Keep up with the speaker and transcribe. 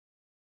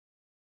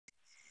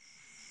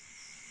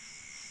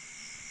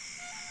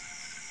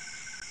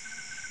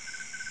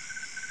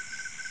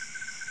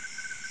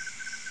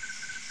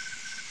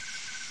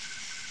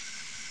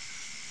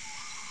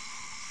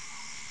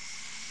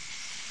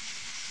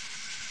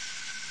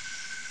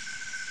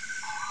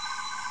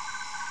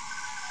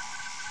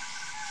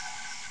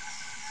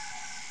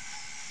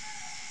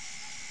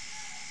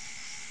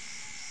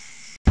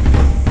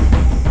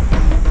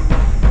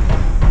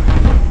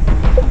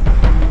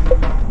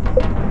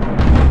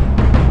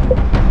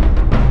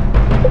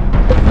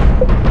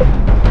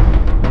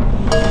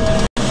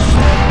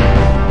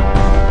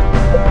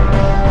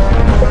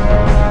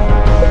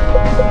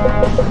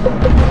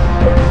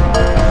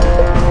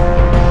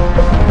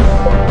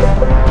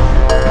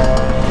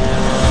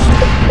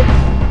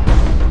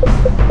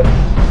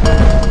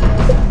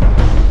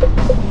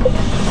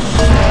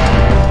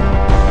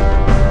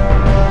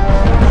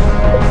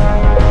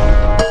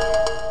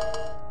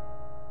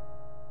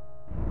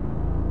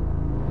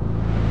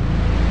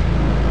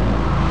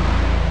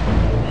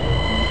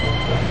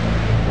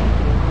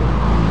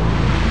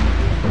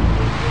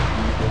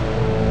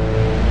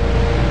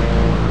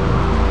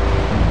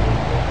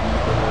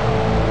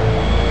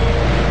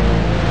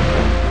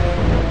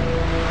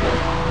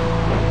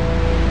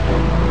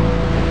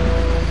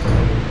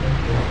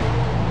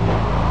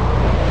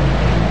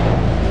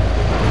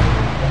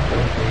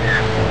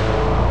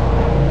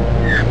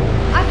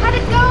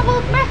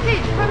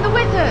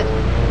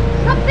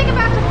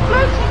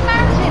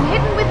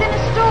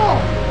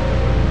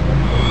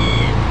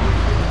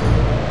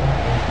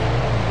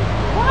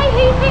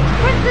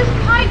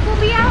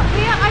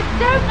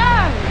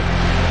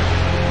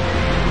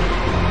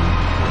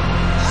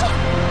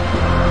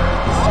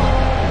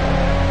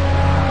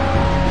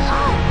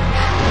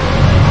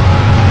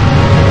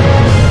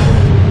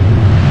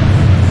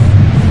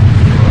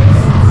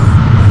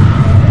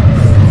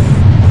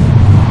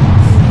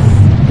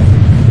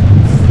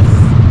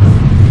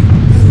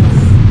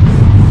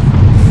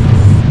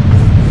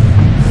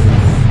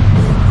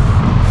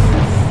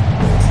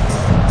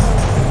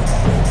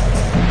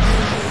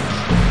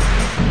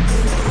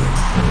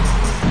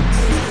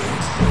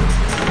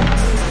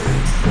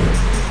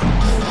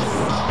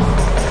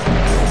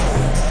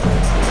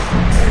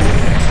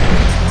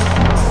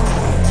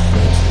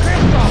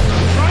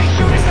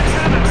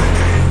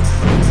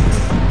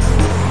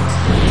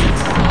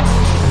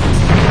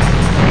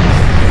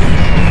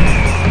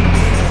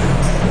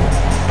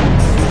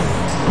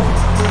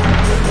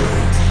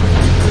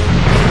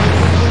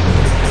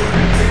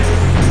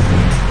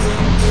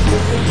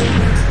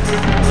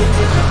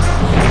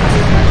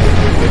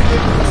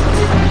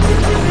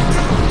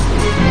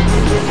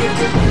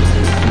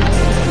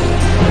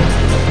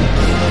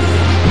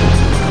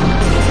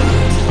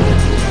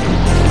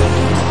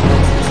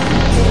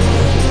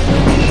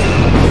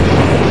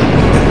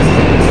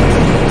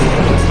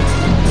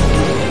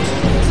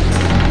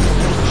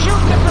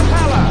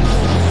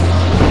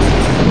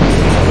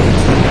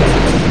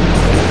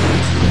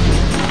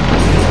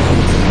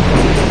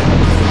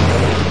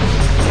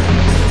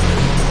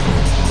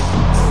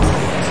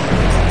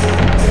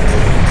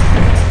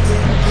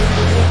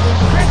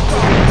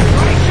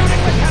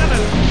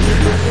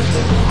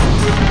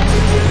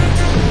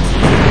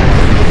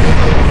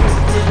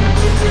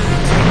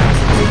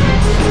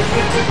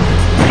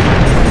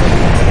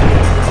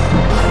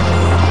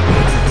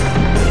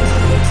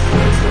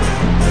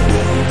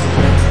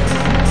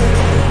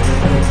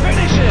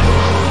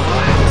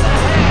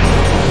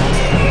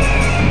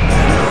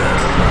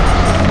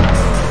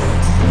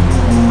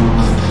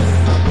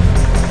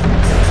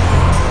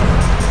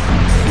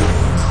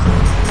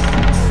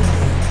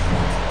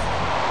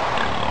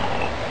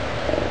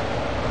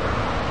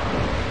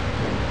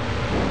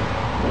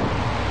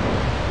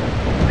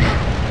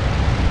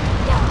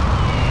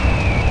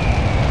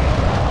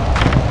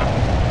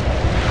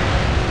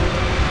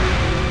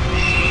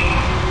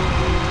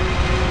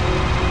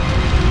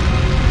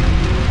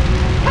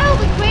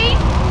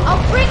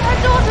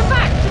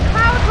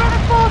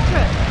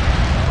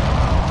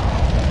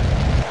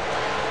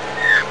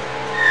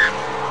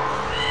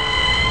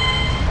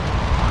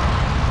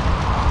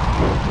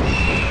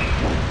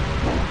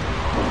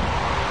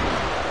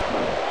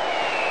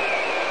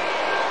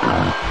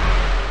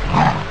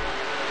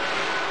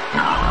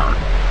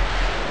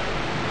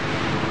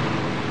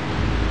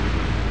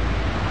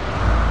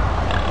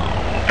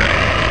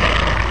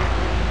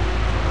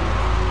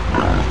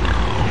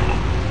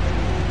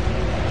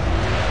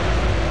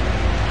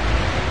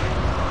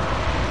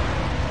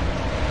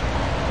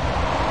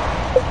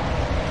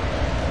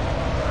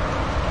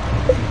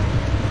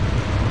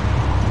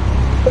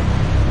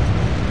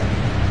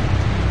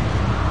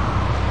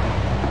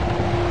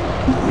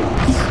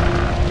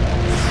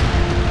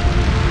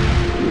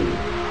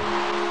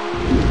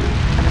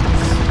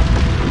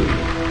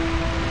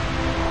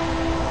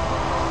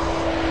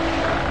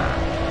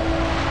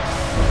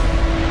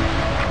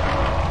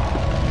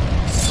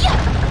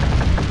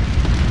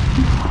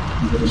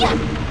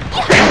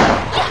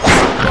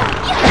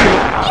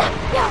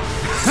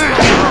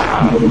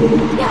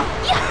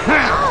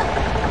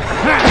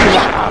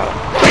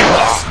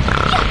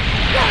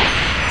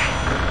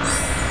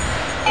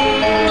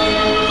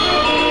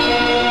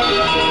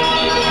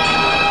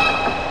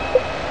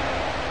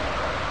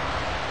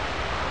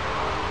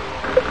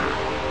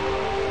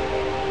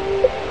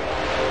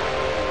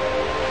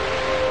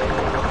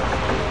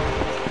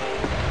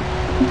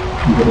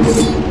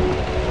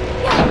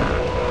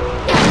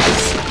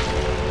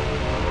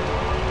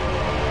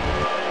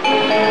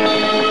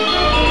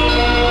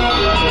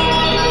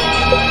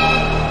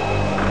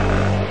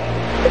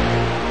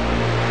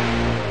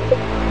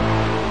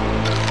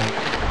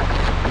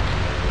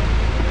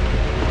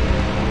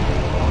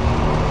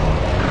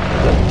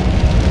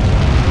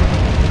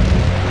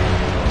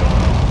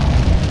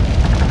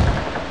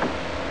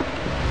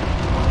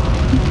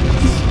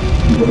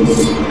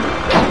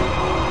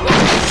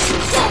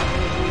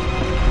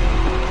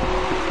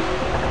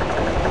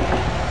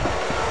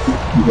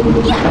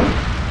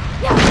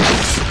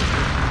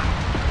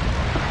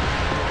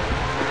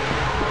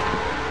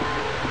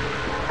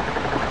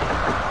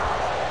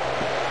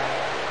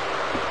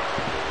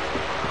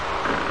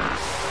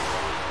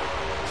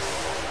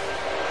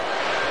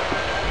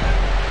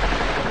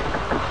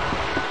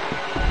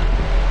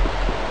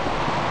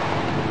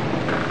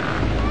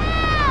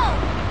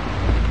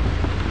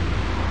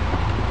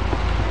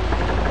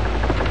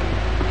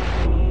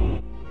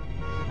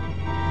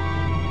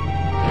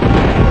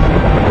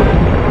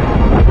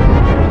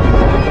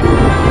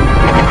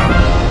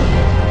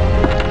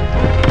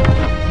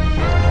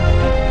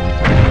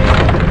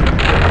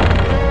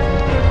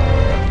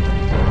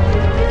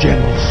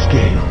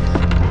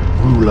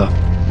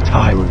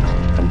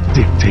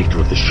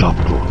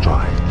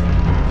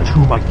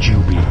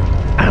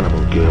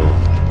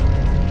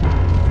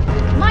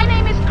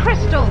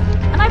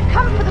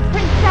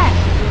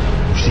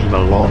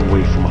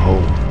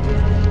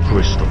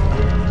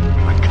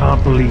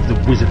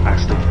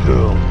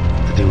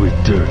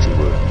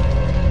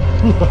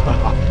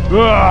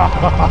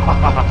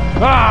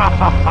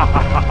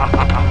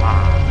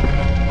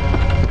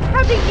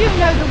How do you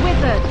know the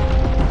wizard?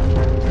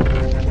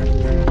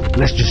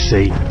 Let's just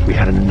say we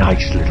had a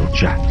nice little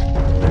chat,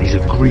 and he's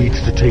agreed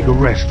to take a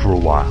rest for a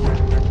while.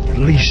 At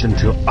least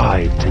until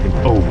I've taken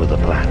over the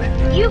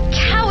planet. You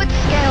coward,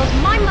 Scales!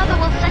 My mother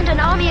will send an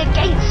army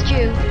against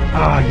you!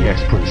 Ah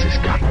yes, Princess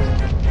Kite.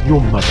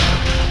 Your mother.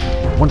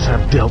 Once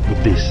I've dealt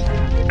with this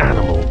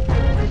animal,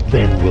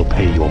 then we'll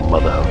pay your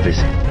mother a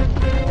visit.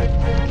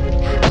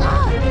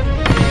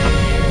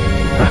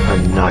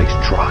 Nice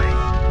try.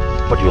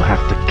 But you'll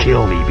have to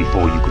kill me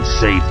before you can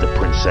save the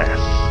princess.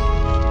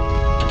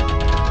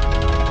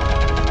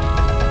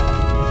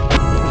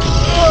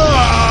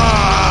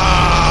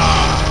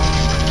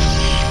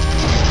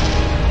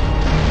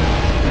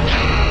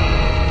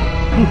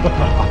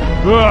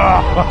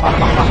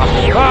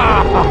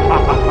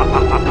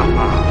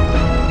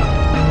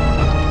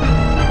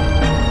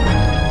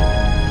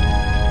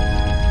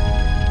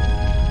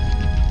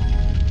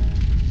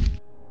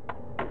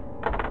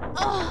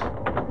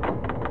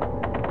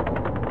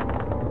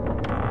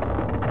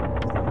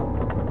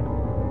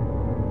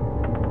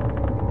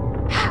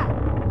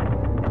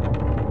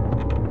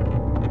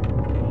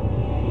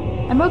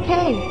 I'm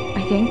okay,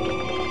 I think.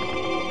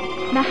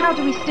 Now how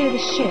do we steer the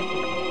ship?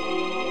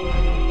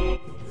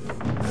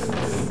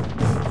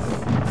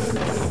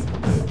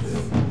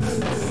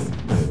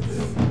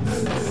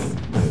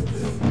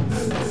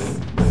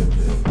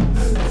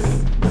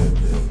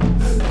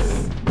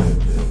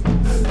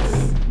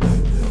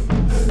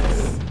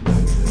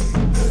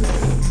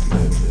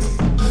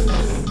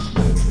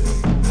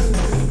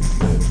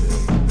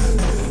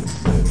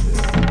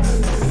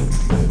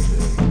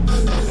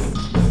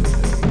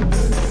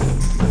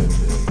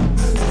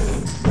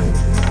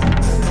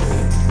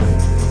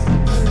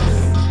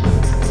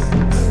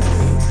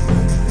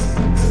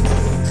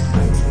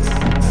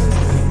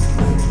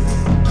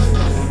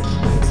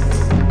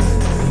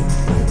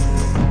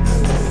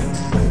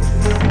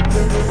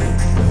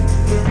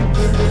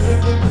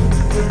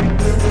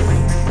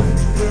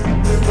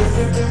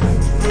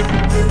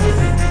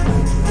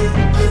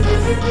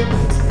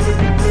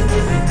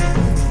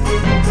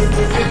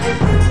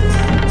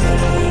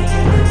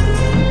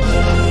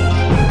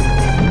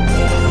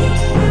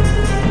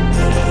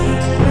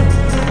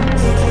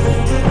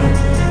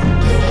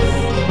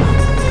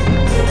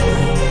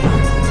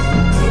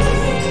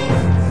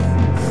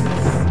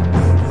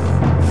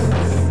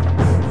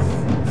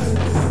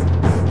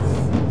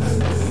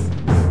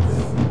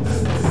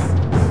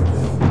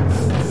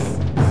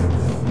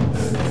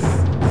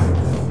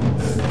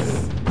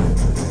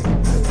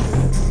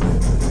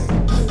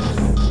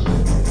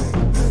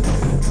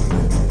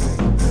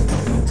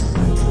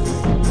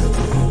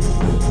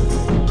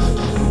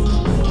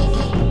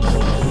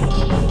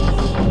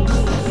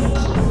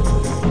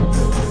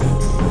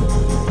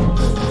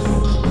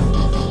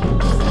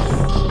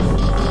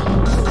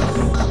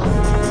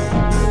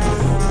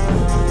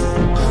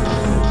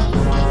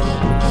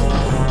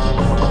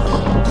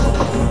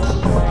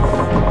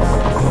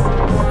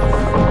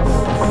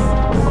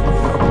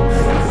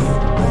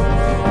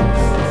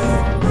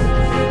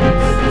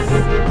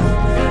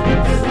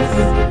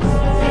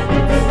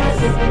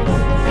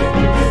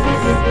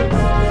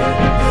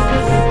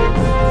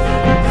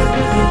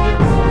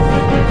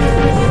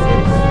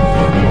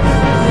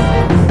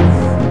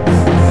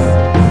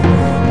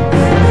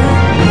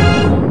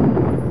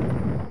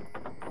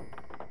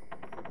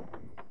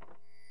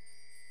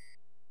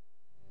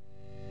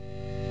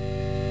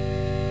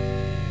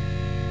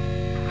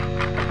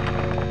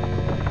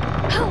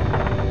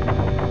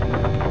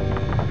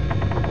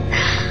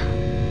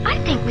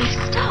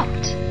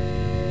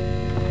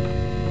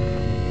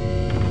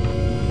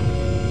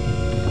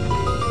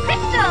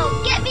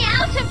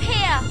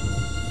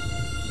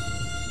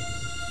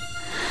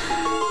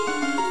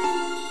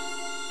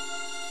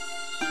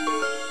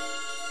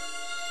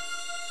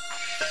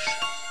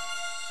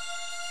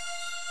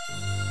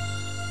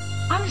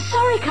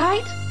 sorry,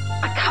 Kite.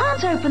 I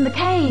can't open the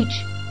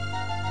cage.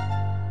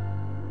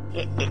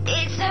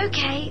 It's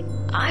okay.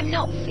 I'm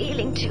not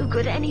feeling too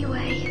good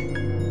anyway.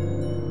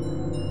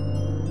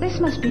 This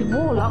must be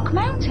Warlock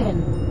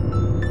Mountain.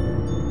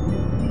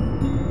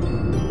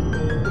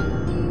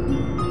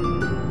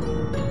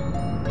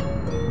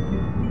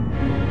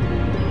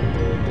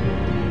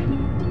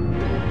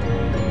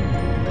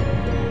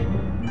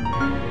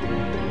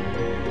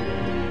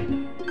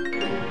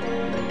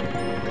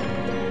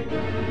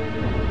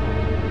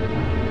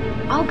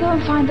 I'll go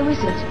and find the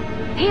wizard.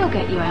 He'll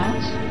get you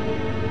out.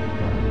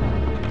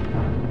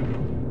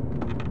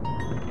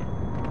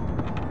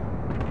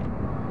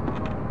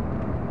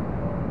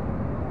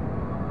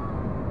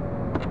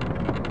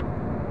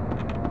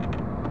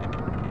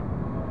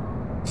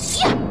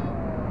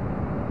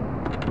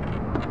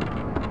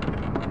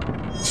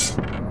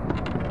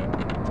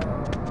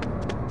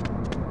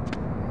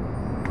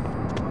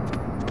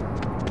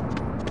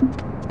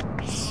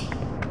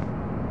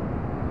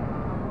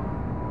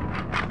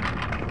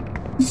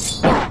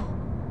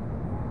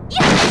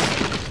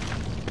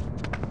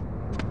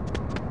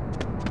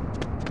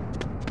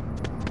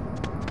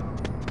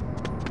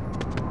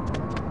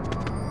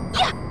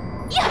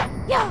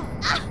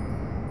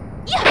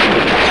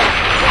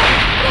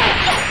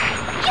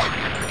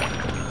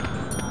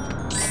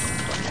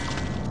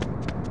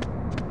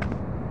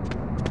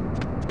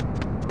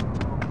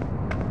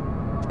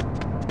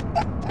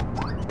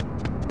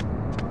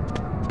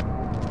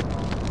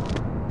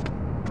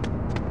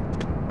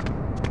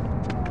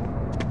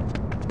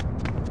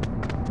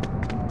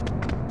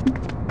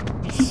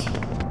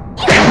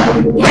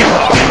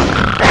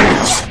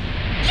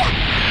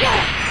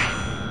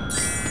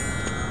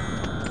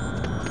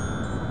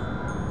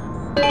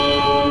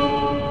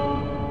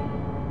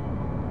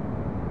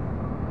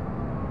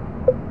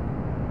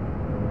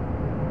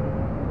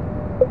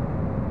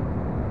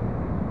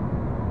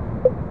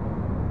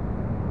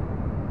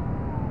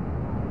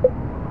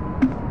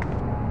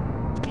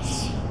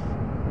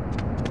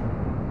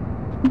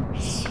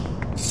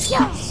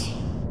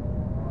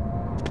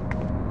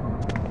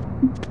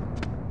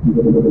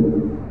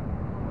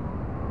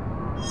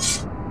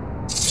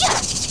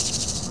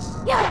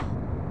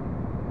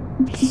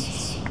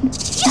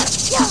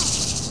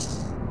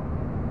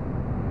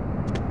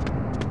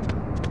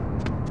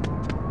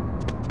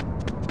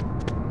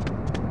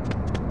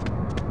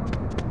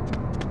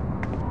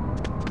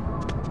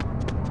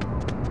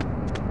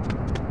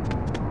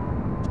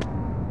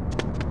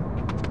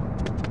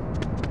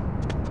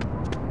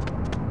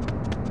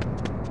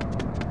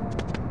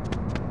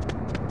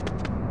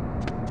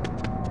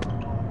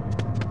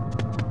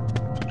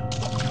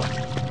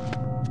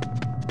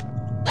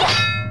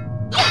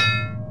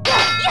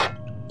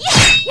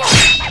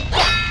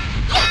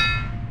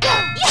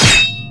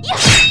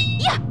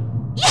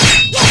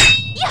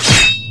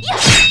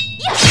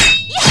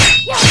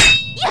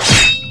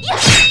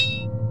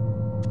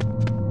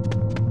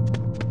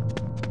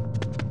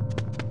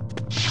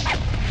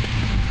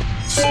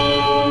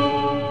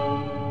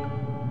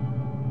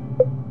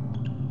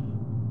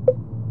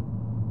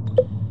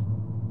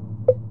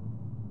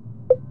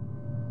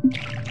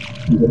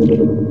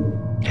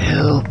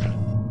 Help.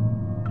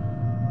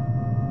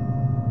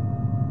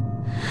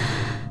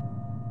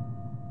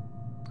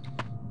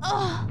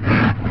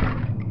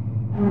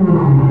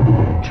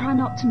 Try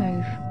not to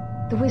move.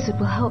 The wizard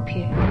will help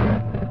you.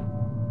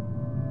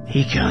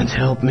 He can't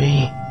help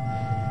me.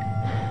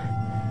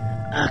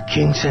 Our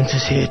king sent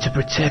us here to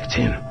protect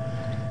him.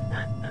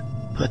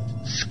 But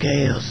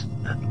Scales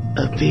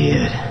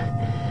appeared.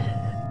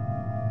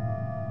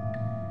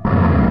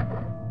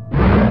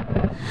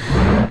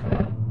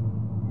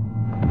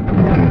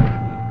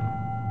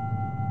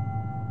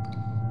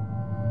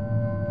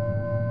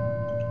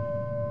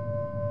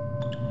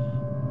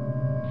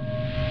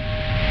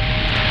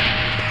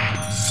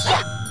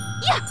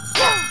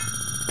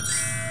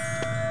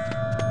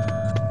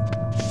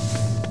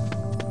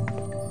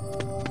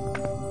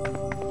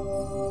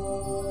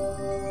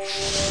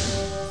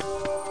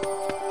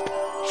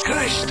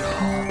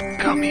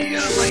 Come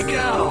here, my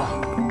girl.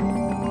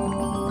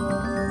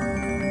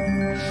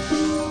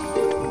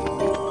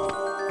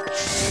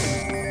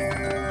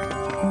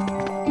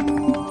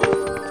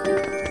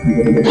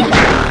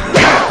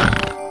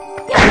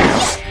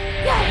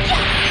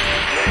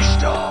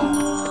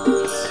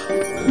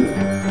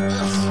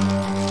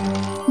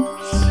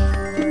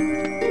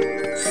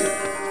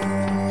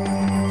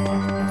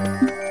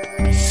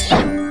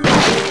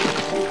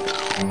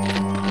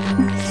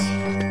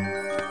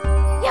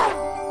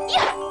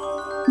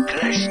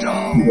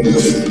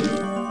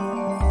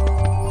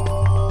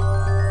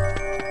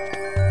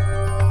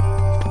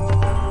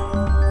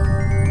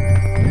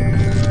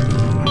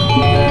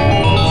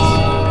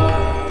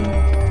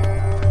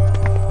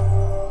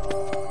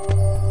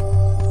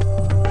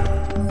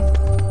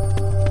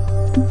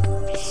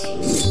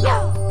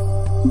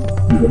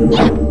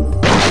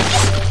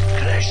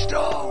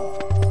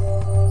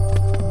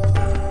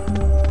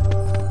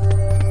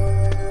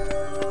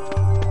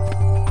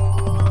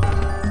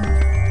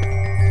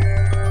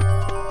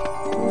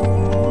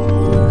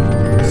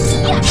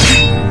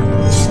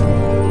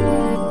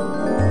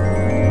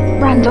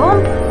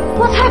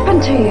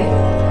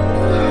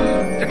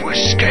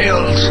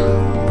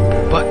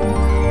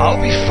 I'll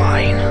be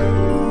fine.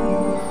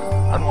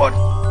 And what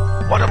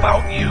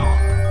about you?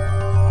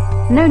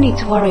 No need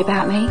to worry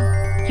about me.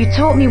 You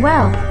taught me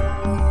well.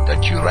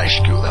 Did you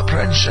rescue the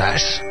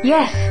princess?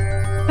 Yes,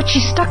 but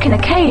she's stuck in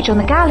a cage on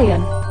the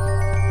galleon.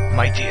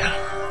 My dear,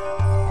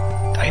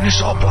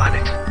 Dinosaur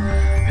Planet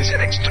is in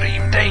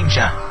extreme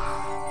danger.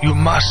 You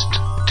must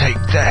take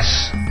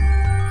this.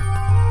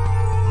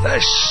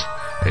 This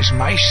is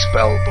my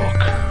spell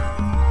book.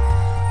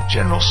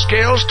 General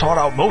Scales tore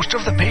out most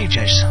of the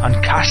pages and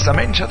cast them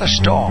into the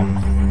storm.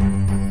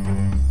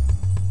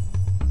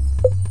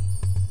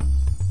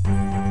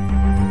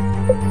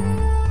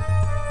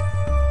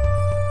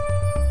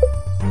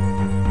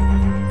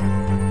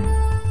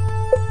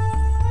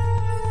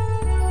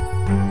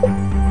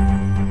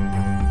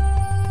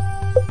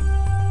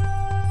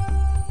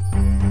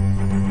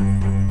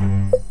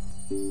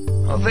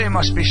 They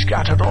must be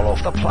scattered all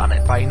over the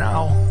planet by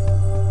now.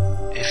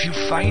 If you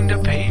find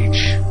a page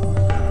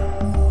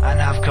and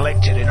have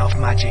collected enough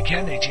magic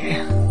energy,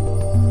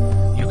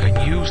 you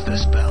can use the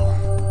spell.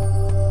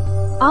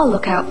 I'll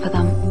look out for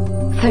them,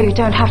 so you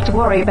don't have to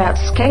worry about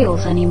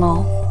Scales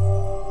anymore.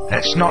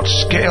 It's not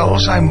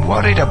Scales I'm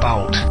worried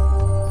about.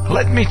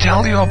 Let me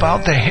tell you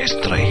about the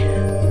history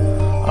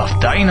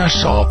of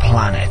Dinosaur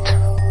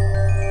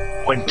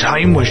Planet. When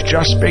time was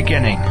just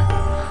beginning,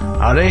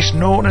 a race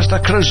known as the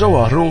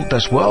Krazoa ruled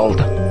this world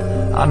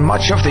and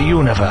much of the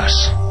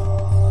universe.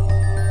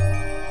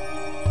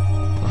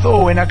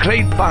 Though in a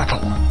great battle,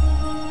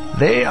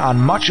 they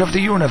and much of the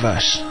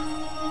universe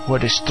were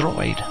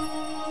destroyed.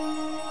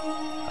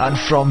 And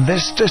from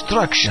this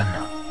destruction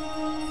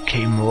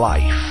came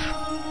life.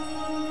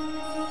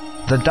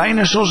 The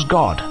dinosaurs'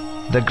 god,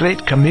 the great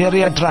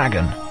Chimeria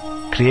dragon,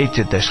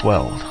 created this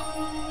world.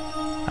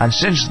 And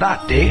since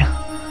that day,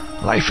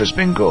 life has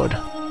been good.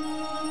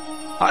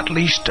 At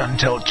least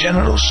until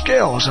General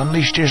Scales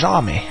unleashed his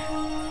army.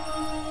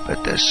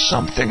 But there's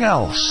something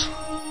else.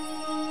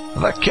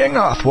 The King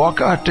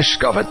Earthwalker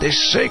discovered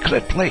this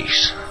sacred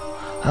place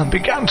and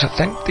began to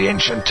think the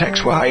ancient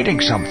texts were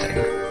hiding something.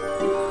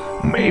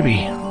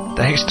 Maybe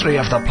the history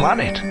of the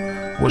planet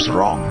was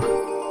wrong.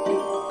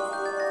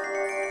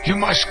 You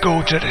must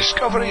go to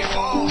Discovery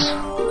Falls.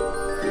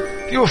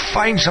 You'll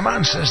find some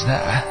answers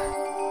there.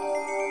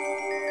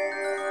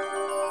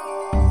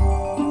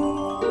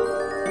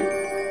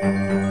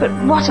 But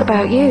what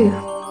about you?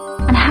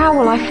 And how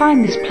will I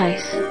find this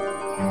place?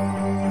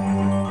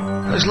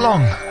 As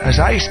long as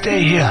I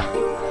stay here,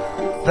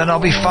 then I'll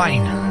be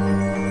fine.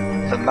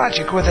 The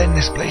magic within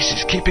this place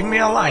is keeping me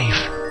alive.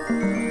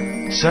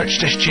 Search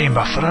this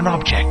chamber for an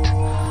object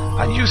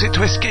and use it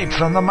to escape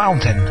from the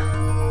mountain.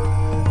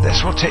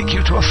 This will take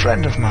you to a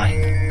friend of mine.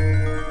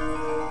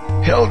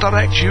 He'll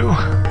direct you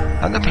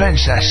and the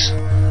princess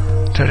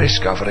to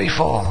Discovery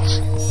Falls.